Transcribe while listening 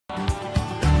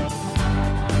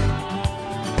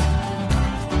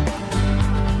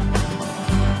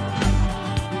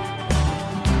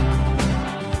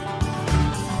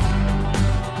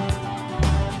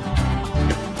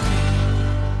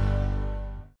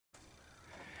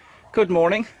Good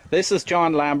morning, this is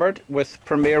John Lambert with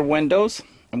Premier Windows,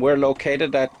 and we're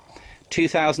located at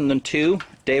 2002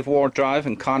 Dave Ward Drive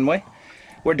in Conway.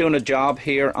 We're doing a job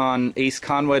here on East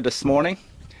Conway this morning,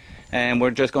 and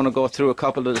we're just going to go through a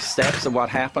couple of the steps of what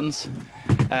happens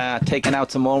taking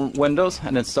out some old windows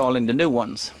and installing the new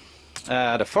ones.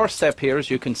 The first step here, as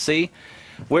you can see,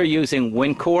 we're using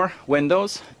Wincore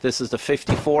windows. This is the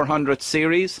 5400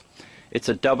 series. It's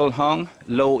a double hung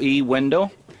low E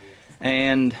window,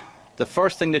 and the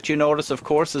first thing that you notice, of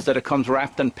course, is that it comes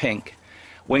wrapped in pink.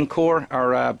 Wincore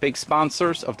are big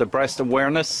sponsors of the breast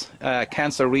awareness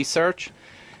cancer research,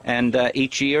 and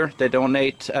each year they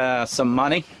donate some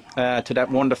money to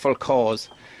that wonderful cause.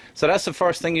 So that's the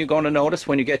first thing you're going to notice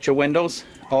when you get your windows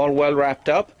all well wrapped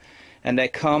up, and they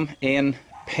come in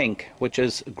pink, which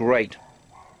is great.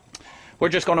 We're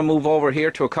just going to move over here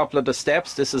to a couple of the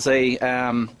steps. This is a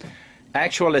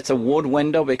it's a wood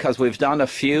window because we've done a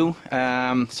few,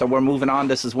 so we're moving on.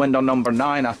 This is window number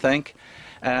 9, I think,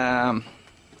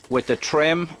 with the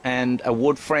trim and a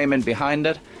wood framing behind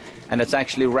it, and it's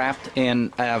actually wrapped in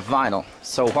vinyl.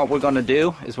 So what we're going to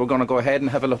do is we're going to go ahead and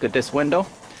have a look at this window.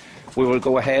 We will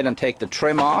go ahead and take the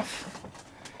trim off,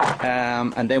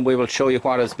 and then we will show you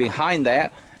what is behind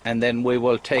that, and then we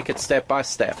will take it step by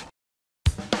step.